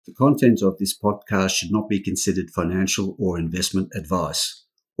The content of this podcast should not be considered financial or investment advice.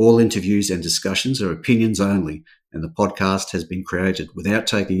 All interviews and discussions are opinions only, and the podcast has been created without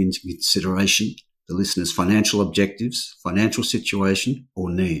taking into consideration the listener's financial objectives, financial situation,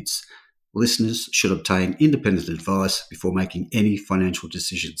 or needs. Listeners should obtain independent advice before making any financial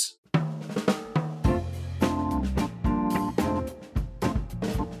decisions.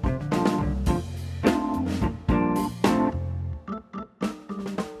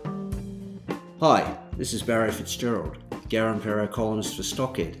 Hi, this is Barry Fitzgerald, Garimpeiro columnist for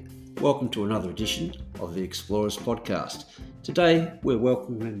Stockhead. Welcome to another edition of the Explorers Podcast. Today we're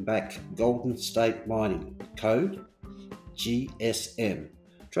welcoming back Golden State Mining, code GSM,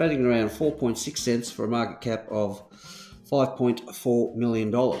 trading around 4.6 cents for a market cap of $5.4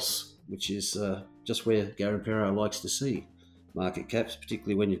 million, which is just where Garimpeiro likes to see market caps,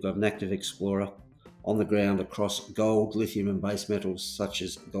 particularly when you've got an active explorer on the ground across gold, lithium and base metals such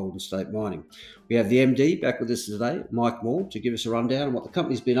as Golden State Mining. We have the MD back with us today, Mike Moore, to give us a rundown on what the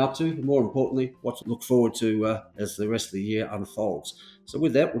company's been up to, and more importantly, what to look forward to as the rest of the year unfolds. So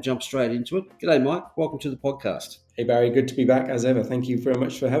with that, we'll jump straight into it. G'day, Mike. Welcome to the podcast. Hey, Barry. Good to be back as ever. Thank you very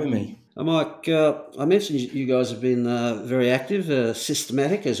much for having me. Mike, I mentioned you guys have been very active,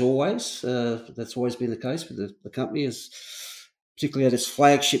 systematic as always. That's always been the case with the company, particularly at its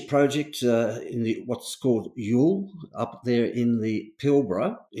flagship project in what's called Yule, up there in the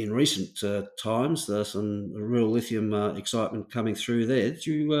Pilbara. In recent times, there's some real lithium excitement coming through there.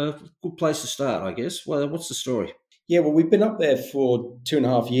 Good place to start, I guess. Well, what's the story? Yeah, well, we've been up there for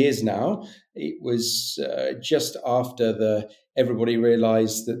 2.5 years now. It was just after everybody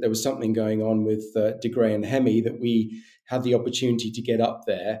realised that there was something going on with De Grey and Hemi that we had the opportunity to get up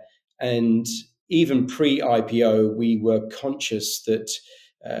there. And even pre-IPO, we were conscious that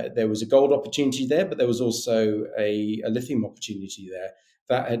there was a gold opportunity there, but there was also a lithium opportunity there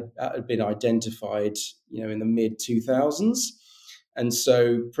that had been identified, in the mid-2000s. And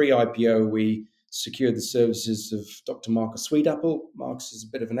so pre-IPO, we secured the services of Dr. Marcus Sweetapple. Marcus is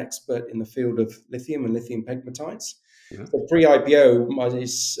a bit of an expert in the field of lithium and lithium pegmatites. Yeah. So pre-IPO,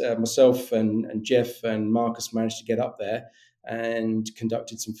 myself and Jeff and Marcus managed to get up there and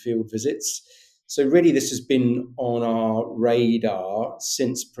conducted some field visits. So really, this has been on our radar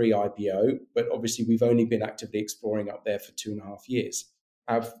since pre-IPO, but obviously we've only been actively exploring up there for 2.5 years.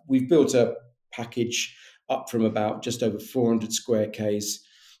 We've built a package up from about just over 400 square Ks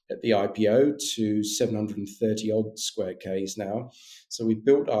at the IPO to 730 odd square Ks now. So we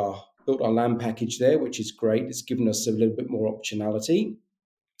built our land package there, which is great. It's given us a little bit more optionality.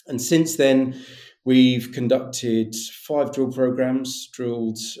 And since then, we've conducted 5 drill programs,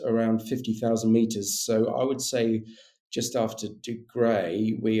 drilled around 50,000 meters. So I would say just after De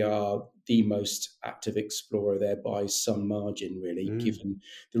Grey, we are the most active explorer there by some margin, really, given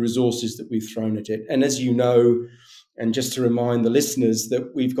the resources that we've thrown at it. And as you know, and just to remind the listeners,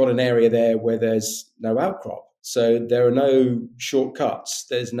 that we've got an area there where there's no outcrop. So there are no shortcuts.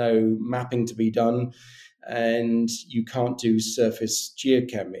 There's no mapping to be done. And you can't do surface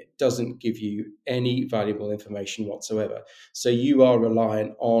geochem. It doesn't give you any valuable information whatsoever. So you are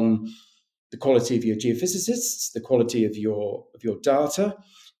reliant on the quality of your geophysicists, the quality of your data.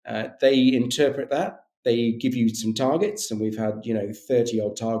 They interpret that. They give you some targets, and we've had 30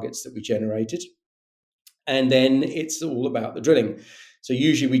 odd targets that we generated. And then it's all about the drilling. So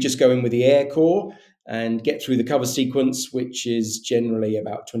usually we just go in with the air core and get through the cover sequence, which is generally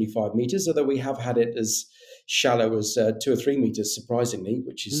about 25 meters, although we have had it as shallow as 2 or 3 meters, surprisingly,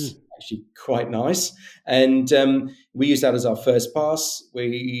 which is actually quite nice. And we use that as our first pass.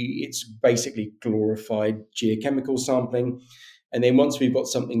 It's basically glorified geochemical sampling. And then once we've got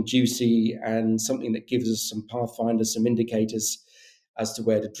something juicy and something that gives us some pathfinders, some indicators as to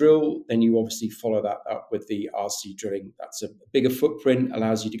where to drill, then you obviously follow that up with the RC drilling. That's a bigger footprint,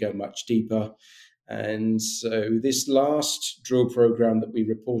 allows you to go much deeper. And so this last drill program that we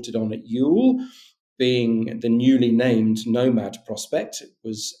reported on at Yule, being the newly named Nomad prospect,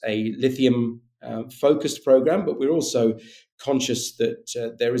 was a lithium focused program, but we're also conscious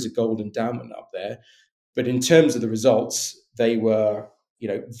that there is a gold endowment up there. But in terms of the results, they were,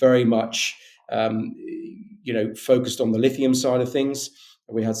 very much focused on the lithium side of things.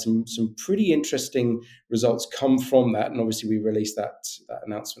 We had some pretty interesting results come from that, and obviously we released that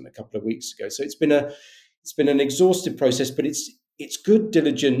announcement a couple of weeks ago. So it's been an exhaustive process, but it's good,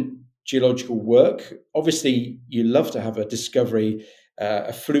 diligent geological work. Obviously, you love to have a discovery,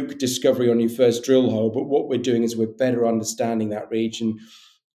 a fluke discovery on your first drill hole, but what we're doing is we're better understanding that region.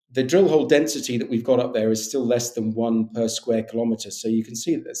 the drill hole density that we've got up there is still less than 1 per square kilometre. So you can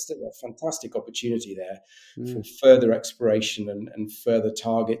see that there's still a fantastic opportunity there for Mm. further exploration and further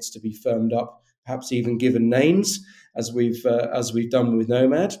targets to be firmed up, perhaps even given names, as we've done with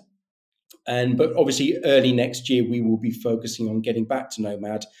Nomad. But obviously, early next year, we will be focusing on getting back to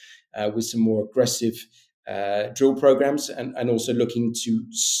Nomad with some more aggressive drill programs, and also looking to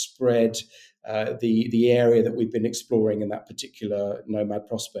spread the area that we've been exploring in that particular Nomad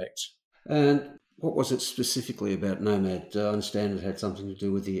prospect. And what was it specifically about Nomad? I understand it had something to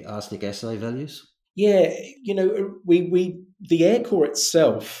do with the arsenic assay values. Yeah, we the air core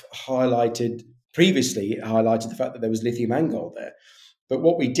itself previously highlighted the fact that there was lithium and gold there. But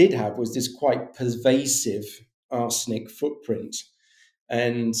what we did have was this quite pervasive arsenic footprint.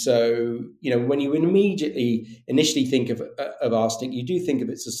 And so, when you initially think of arsenic, you do think of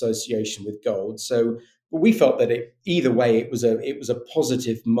its association with gold. So we felt that either way, it was a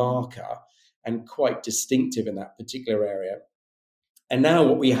positive marker and quite distinctive in that particular area. And now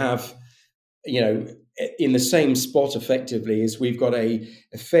what we have, in the same spot effectively, is we've got a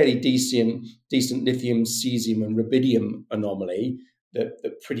fairly decent lithium, cesium, and rubidium anomaly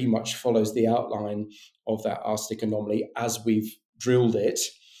that pretty much follows the outline of that arsenic anomaly as we've drilled it.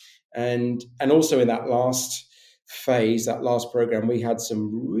 And also in that last phase, that last program, we had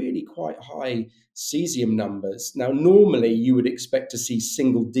some really quite high cesium numbers. Now, normally you would expect to see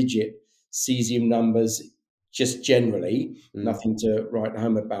single digit cesium numbers just generally, Mm. nothing to write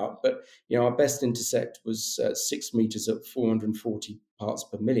home about. But our best intercept was 6 meters at 440 parts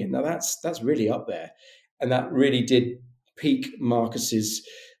per million. Now that's really up there, and that really did pique Marcus's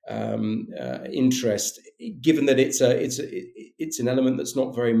interest, given that it's an element that's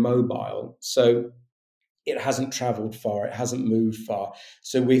not very mobile. So it hasn't traveled far, it hasn't moved far.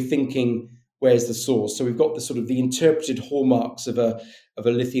 So we're thinking, where's the source? So we've got the sort of the interpreted hallmarks of a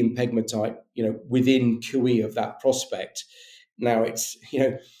lithium pegmatite, within QE of that prospect. Now it's,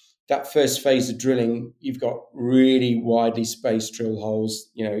 that first phase of drilling, you've got really widely spaced drill holes.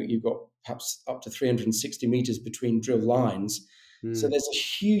 You've got perhaps up to 360 meters between drill lines. So Mm. there's a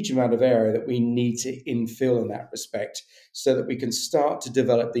huge amount of area that we need to infill in that respect, so that we can start to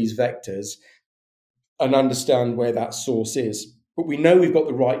develop these vectors and understand where that source is. But we know we've got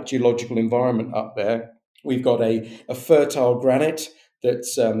the right geological environment up there. We've got a fertile granite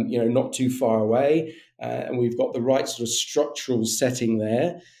that's not too far away, and we've got the right sort of structural setting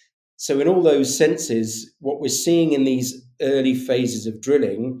there. So in all those senses, what we're seeing in these early phases of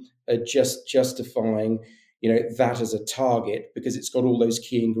drilling are just justifying that as a target, because it's got all those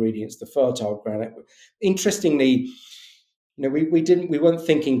key ingredients, the fertile granite. Interestingly, we weren't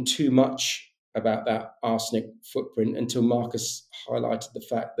thinking too much about that arsenic footprint until Marcus highlighted the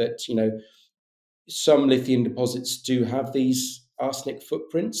fact that some lithium deposits do have these arsenic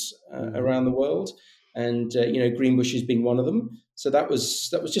footprints Mhm. around the world, and Greenbushes being one of them. So that was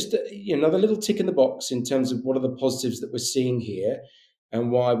just another little tick in the box in terms of what are the positives that we're seeing here, and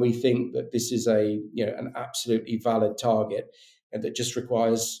why we think that this is an absolutely valid target, and that just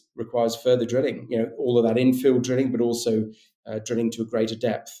requires further drilling. All of that infill drilling, but also drilling to a greater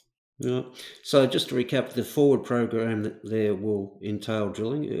depth. Yeah. So just to recap, the forward program that there will entail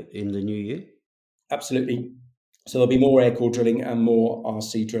drilling in the new year. Absolutely. So there'll be more air core drilling and more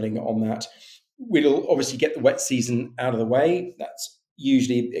RC drilling on that. We'll obviously get the wet season out of the way. That's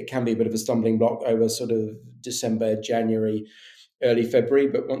usually, it can be a bit of a stumbling block over sort of December, January, early February.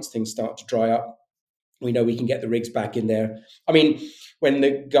 But once things start to dry up, we know we can get the rigs back in there. I mean, when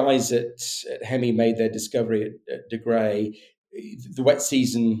the guys at Hemi made their discovery at De Grey, the wet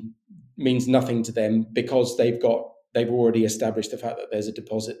season means nothing to them, because they've already established the fact that there's a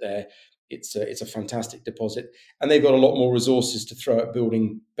deposit there. It's a fantastic deposit, and they've got a lot more resources to throw at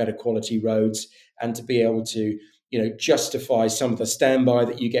building better quality roads, and to be able to justify some of the standby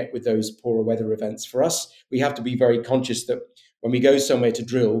that you get with those poorer weather events. For us, we have to be very conscious that when we go somewhere to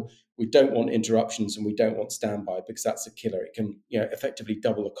drill, we don't want interruptions and we don't want standby, because that's a killer. It can effectively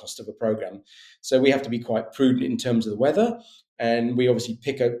double the cost of a program. So we have to be quite prudent in terms of the weather, and we obviously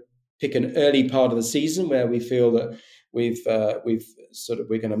pick an early part of the season where we feel that we're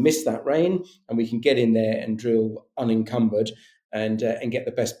going to miss that rain, and we can get in there and drill unencumbered, and get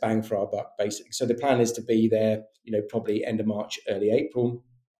the best bang for our buck, basically. So the plan is to be there, probably end of March, early April.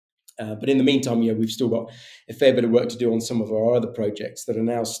 But in the meantime, we've still got a fair bit of work to do on some of our other projects that are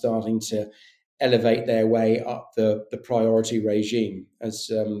now starting to elevate their way up the priority regime, as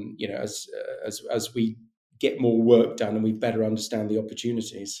we get more work done and we better understand the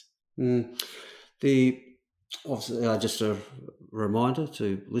opportunities. Mm. The Obviously, just a reminder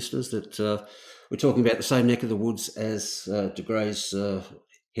to listeners that we're talking about the same neck of the woods as De Grey's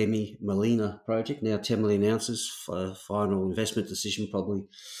Hemi Molina project, now 10 million ounces. For final investment decision probably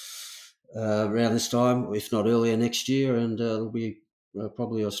around this time, if not earlier next year, and it'll be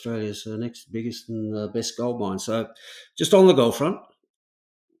probably Australia's next biggest and best gold mine. So, just on the gold front,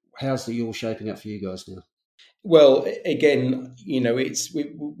 how's the Yule shaping up for you guys now? Well, again, it's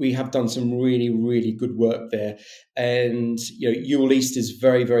we have done some really really good work there, and Yule East is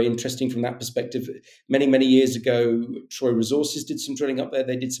very very interesting from that perspective. Many years ago, Troy Resources did some drilling up there.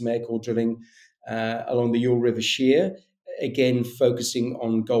 They did some air core drilling along the Yule River Shear, again focusing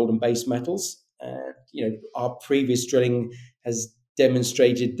on gold and base metals. Our previous drilling has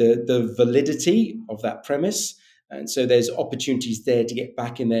demonstrated the validity of that premise. And so there's opportunities there to get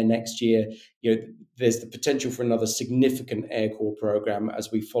back in there next year. There's the potential for another significant air core program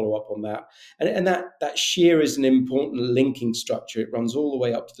as we follow up on that. And that shear is an important linking structure. It runs all the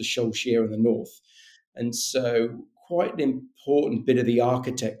way up to the Shoal Shear in the north. And so quite an important bit of the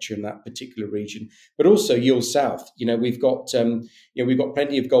architecture in that particular region, but also Yule South. We've got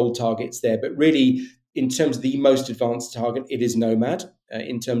plenty of gold targets there, but really in terms of the most advanced target, it is Nomad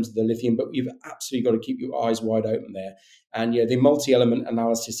in terms of the lithium, but you've absolutely got to keep your eyes wide open there. And the multi-element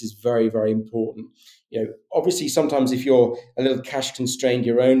analysis is very, very important. Obviously, sometimes if you're a little cash constrained,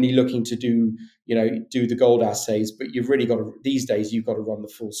 you're only looking to do the gold assays, but you've really got to these days you've got to run the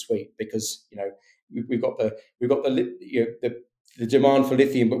full suite because we've got the demand for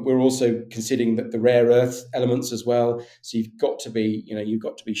lithium, but we're also considering that the rare earth elements as well. So you've got to be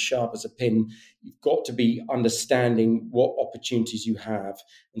sharp as a pin. You've got to be understanding what opportunities you have,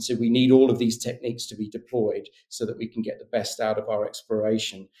 and so we need all of these techniques to be deployed so that we can get the best out of our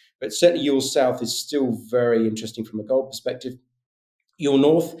exploration. But certainly, Yule South is still very interesting from a gold perspective. Yule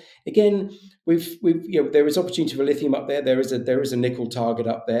North, again, there is opportunity for lithium up there. There is a nickel target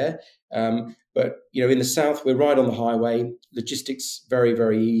up there, but in the south we're right on the highway. Logistics very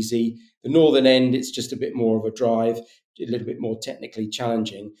very easy. The northern end it's just a bit more of a drive, a little bit more technically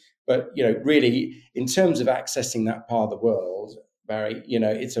challenging. But really in terms of accessing that part of the world, Barry,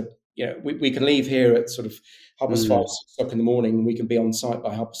 it's a we can leave here at sort of 5:30, 6 o'clock in the morning, and we can be on site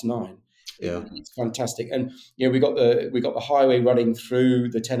by 9:30. Yeah. It's fantastic, and we got the highway running through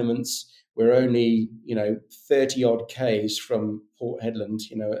the tenements. We're only 30 odd k's from Port Hedland,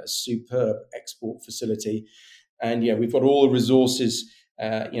 a superb export facility, and we've got all the resources,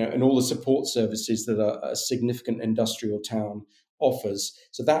 and all the support services that a significant industrial town offers.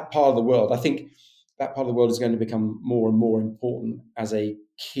 So that part of the world, I think, that part of the world is going to become more and more important as a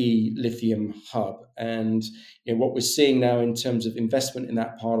key lithium hub. And what we're seeing now in terms of investment in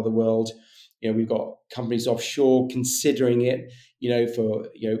that part of the world, we've got companies offshore considering it, for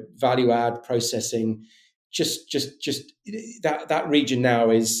value add processing. Just that region now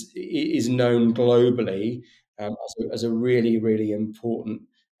is known globally as a really really important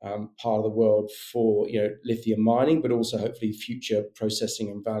part of the world for lithium mining, but also hopefully future processing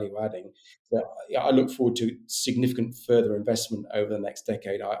and value adding. So I look forward to significant further investment over the next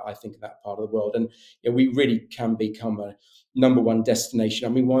decade. I think in that part of the world, and we really can become a number one destination.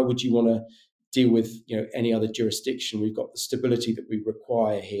 I mean, why would you want to deal with any other jurisdiction? We've got the stability that we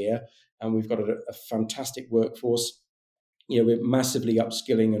require here, and we've got a fantastic workforce. We're massively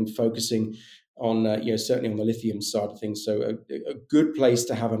upskilling and focusing on certainly on the lithium side of things. So a good place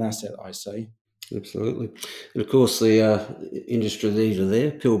to have an asset, I say. Absolutely. And of course, the industry leader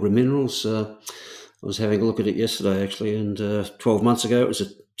there, Pilbara Minerals, I was having a look at it yesterday actually, and 12 months ago it was a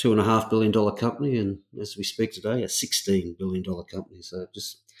 $2.5 billion company, and as we speak today, a $16 billion company. So it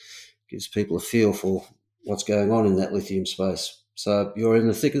just gives people a feel for what's going on in that lithium space. So you're in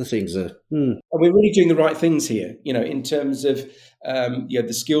the thick of the things there. And we're really doing the right things here, in terms of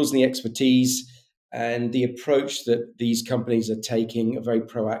the skills and the expertise and the approach that these companies are taking, a very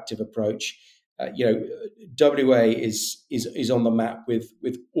proactive approach. WA is on the map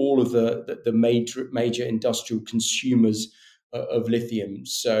with all of the major industrial consumers of lithium.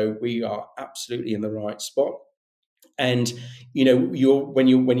 So we are absolutely in the right spot. And when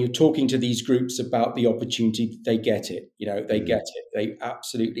you're talking to these groups about the opportunity, they get it. They get it. They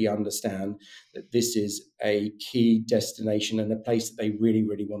absolutely understand that this is a key destination and a place that they really,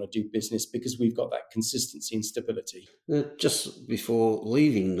 really want to do business because we've got that consistency and stability. Just before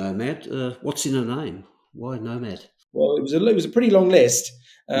leaving Nomad, what's in a name? Why Nomad? Well, it was a pretty long list,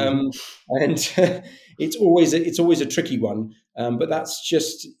 Mm-hmm. and it's always a tricky one. But that's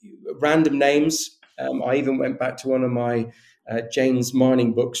just random names. I even went back to one of my Jane's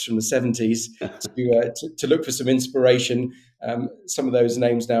mining books from the 70s to look for some inspiration. Some of those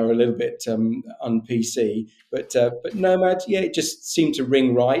names now are a little bit un-PC, but Nomad, yeah, it just seemed to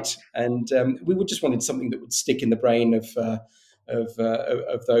ring right, and we just wanted something that would stick in the brain of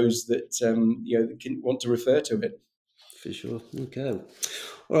of those that can want to refer to it. For sure. Okay.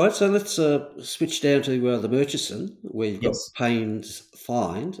 All right. So let's switch down to the Murchison, where you've got Yes. Payne's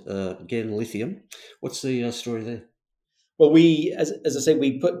Find, again, lithium. What's the story there? Well, as I said,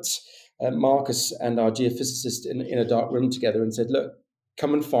 we put Marcus and our geophysicist in a dark room together and said, look,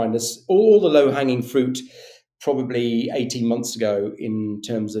 come and find us. All the low-hanging fruit probably 18 months ago in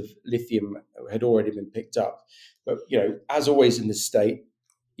terms of lithium had already been picked up. But, as always in this state,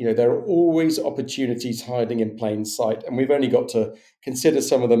 there are always opportunities hiding in plain sight. And we've only got to consider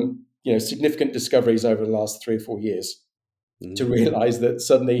some of them, significant discoveries over the last 3 or 4 years to realize that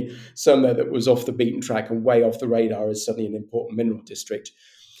suddenly somewhere that was off the beaten track and way off the radar is suddenly an important mineral district.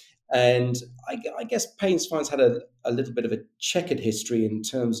 And I guess Payne's Finds had a little bit of a checkered history in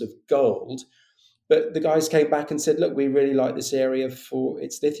terms of gold. But the guys came back and said, look, we really like this area for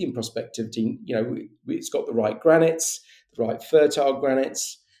its lithium prospectivity. It's got the right granites, the right fertile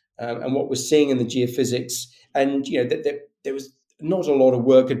granites, and what we're seeing in the geophysics. And, there was not a lot of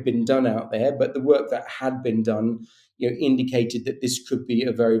work had been done out there, but the work that had been done, indicated that this could be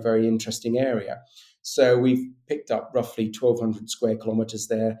a very, very interesting area. So we've picked up roughly 1,200 square kilometres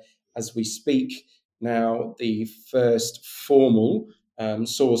there as we speak. Now, the first formal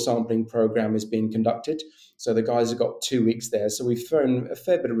soil sampling program is being conducted. So the guys have got 2 weeks there. So we've thrown a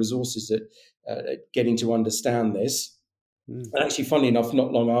fair bit of resources at getting to understand this. And actually, funny enough,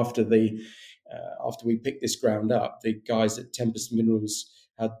 not long after we picked this ground up, the guys at Tempest Minerals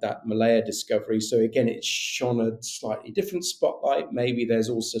had that Malaya discovery. So again, it shone a slightly different spotlight. Maybe there's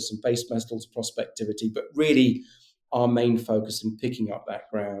also some base metals prospectivity, but really our main focus in picking up that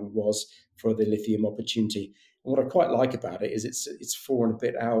ground was for the lithium opportunity. And what I quite like about it is it's 4 and a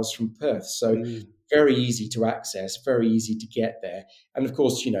bit hours from Perth. So very easy to access, very easy to get there. And of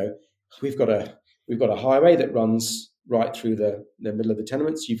course, we've got a highway that runs right through the middle of the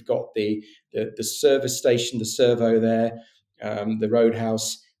tenements. You've got the service station, the servo there, the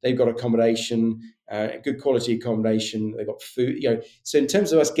roadhouse. They've got accommodation, good quality accommodation. They've got food. So in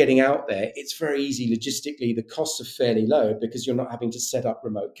terms of us getting out there, it's very easy logistically. The costs are fairly low because you're not having to set up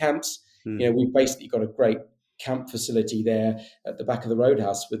remote camps. We've basically got a great camp facility there at the back of the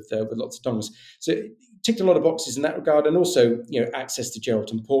roadhouse with lots of dongers. So it ticked a lot of boxes in that regard, and also access to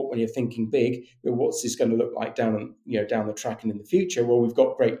Geraldton Port when you're thinking big. What's this going to look like down the track and in the future? Well, we've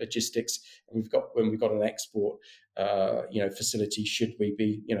got great logistics, and we've got an export facility should we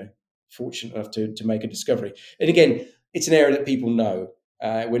be fortunate enough to make a discovery. And again, it's an area that people know.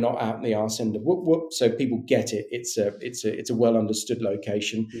 We're not out in the arse end of whoop whoop, so people get it. It's a well understood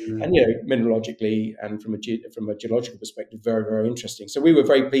location, and mineralogically and from a geological perspective, very, very interesting. So we were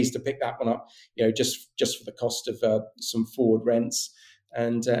very pleased to pick that one up, just for the cost of some forward rents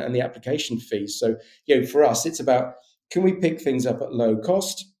and the application fees. So for us, it's about, can we pick things up at low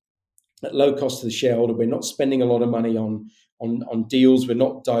cost to the shareholder? We're not spending a lot of money on deals. We're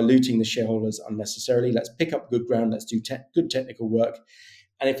not diluting the shareholders unnecessarily. Let's pick up good ground. Let's do good technical work.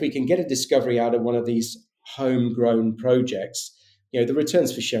 And if we can get a discovery out of one of these homegrown projects, the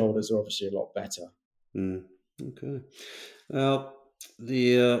returns for shareholders are obviously a lot better. Okay.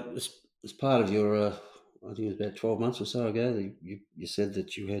 As part of your, I think it was about 12 months or so ago, you said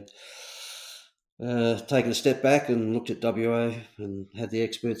that you had taken a step back and looked at WA and had the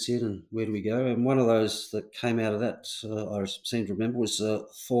experts in and where do we go? And one of those that came out of that, I seem to remember, was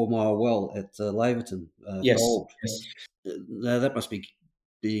 4 Mile Well at Laverton Gold. Yes. Now that must be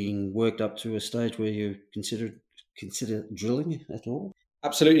being worked up to a stage where you consider drilling at all?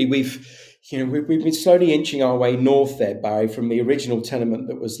 Absolutely. We've been slowly inching our way north there, Barry, from the original tenement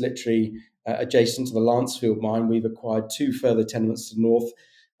that was literally adjacent to the Lancefield mine. We've acquired 2 further tenements to the north.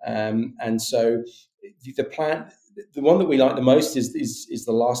 And so the plan, the one that we like the most is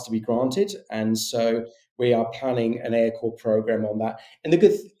the last to be granted. And so we are planning an air core program on that. And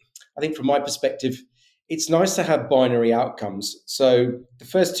I think from my perspective, it's nice to have binary outcomes. So the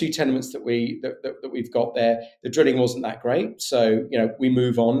first 2 tenements that we've got there, the drilling wasn't that great. So, we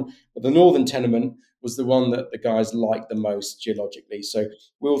move on. But the northern tenement was the one that the guys liked the most geologically. So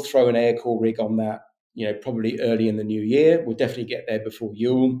we'll throw an air core rig on that, probably early in the new year. We'll definitely get there before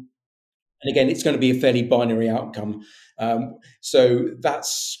Yule. And again, it's going to be a fairly binary outcome. So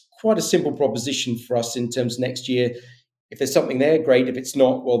that's quite a simple proposition for us in terms of next year. If there's something there, great. If it's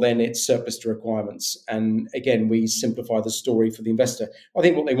not, well, then it's surplus to requirements. And again, we simplify the story for the investor. I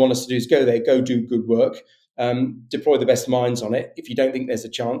think what they want us to do is go there, go do good work, deploy the best minds on it. If you don't think there's a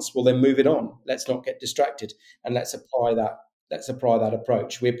chance, well, then move it on. Let's not get distracted, and let's apply that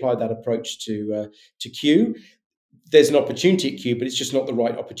approach. We applied that approach to Q. there's an opportunity at Q, but it's just not the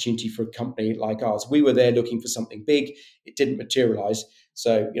right opportunity for a company like ours. We were there looking for something big. It didn't materialize.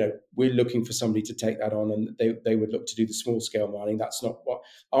 So, we're looking for somebody to take that on, and they would look to do the small scale mining. That's not what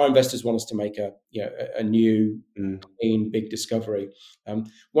our investors want us to make a new, clean, big discovery.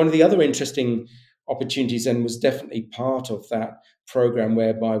 One of the other interesting opportunities then was definitely part of that program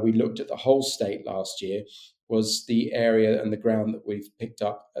whereby we looked at the whole state last year, was the area and the ground that we've picked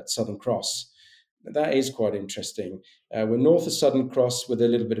up at Southern Cross. That is quite interesting. We're north of Southern Cross with a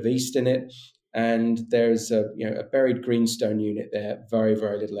little bit of east in it, and there's a buried greenstone unit there. Very,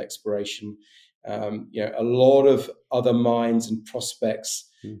 very little exploration. A lot of other mines and prospects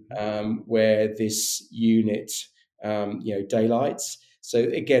where this unit daylights. So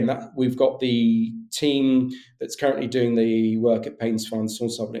again, we've got the team that's currently doing the work at Paynes Farm, soil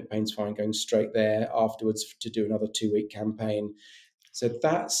sampling at Paynes Farm, going straight there afterwards to do another 2-week campaign. So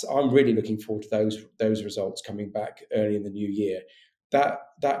I'm really looking forward to those results coming back early in the new year.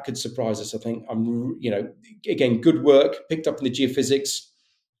 That could surprise us. I think again, good work picked up in the geophysics,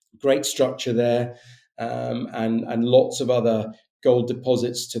 great structure there, and lots of other gold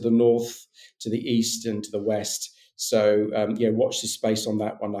deposits to the north, to the east, and to the west. So, watch this space on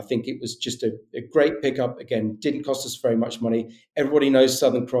that one. I think it was just a great pickup. Again, didn't cost us very much money. Everybody knows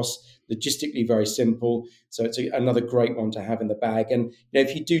Southern Cross, logistically very simple. So it's another great one to have in the bag. And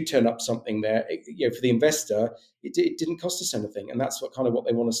if you do turn up something there, for the investor, it didn't cost us anything. And that's what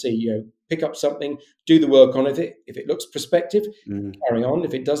they want to see. Pick up something, do the work on it. If it looks prospective, carry on.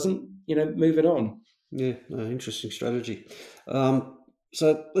 If it doesn't, move it on. Yeah, interesting strategy.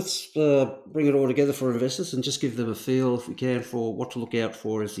 So let's bring it all together for investors and just give them a feel, if we can, for what to look out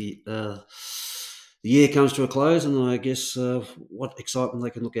for as the year comes to a close, and I guess what excitement they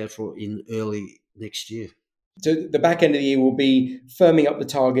can look out for in early next year. So the back end of the year will be firming up the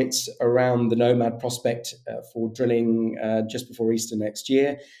targets around the Nomad prospect for drilling just before Easter next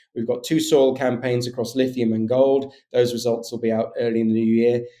year. We've got 2 soil campaigns across lithium and gold. Those results will be out early in the new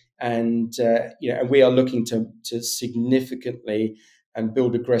year, and and we are looking to significantly and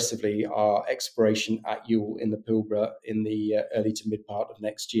build aggressively our exploration at Yule in the Pilbara in the early to mid part of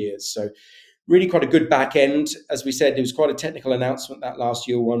next year. So really quite a good back end. As we said, it was quite a technical announcement, that last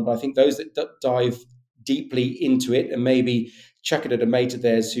Yule one, but I think those that dive deeply into it and maybe chuck it at a mate of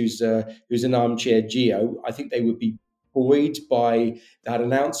theirs who's an armchair geo, I think they would be buoyed by that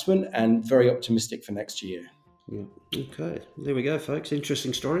announcement and very optimistic for next year. Yeah. Okay, there we go, folks.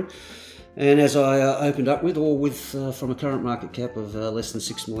 Interesting story. And as I opened up with, from a current market cap of less than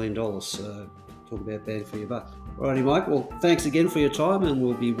 $6 million. So talk about bang for your buck. Alrighty, Mike. Well, thanks again for your time, and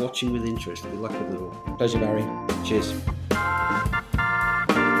we'll be watching with interest. Good luck with it all. Pleasure, Barry. Cheers.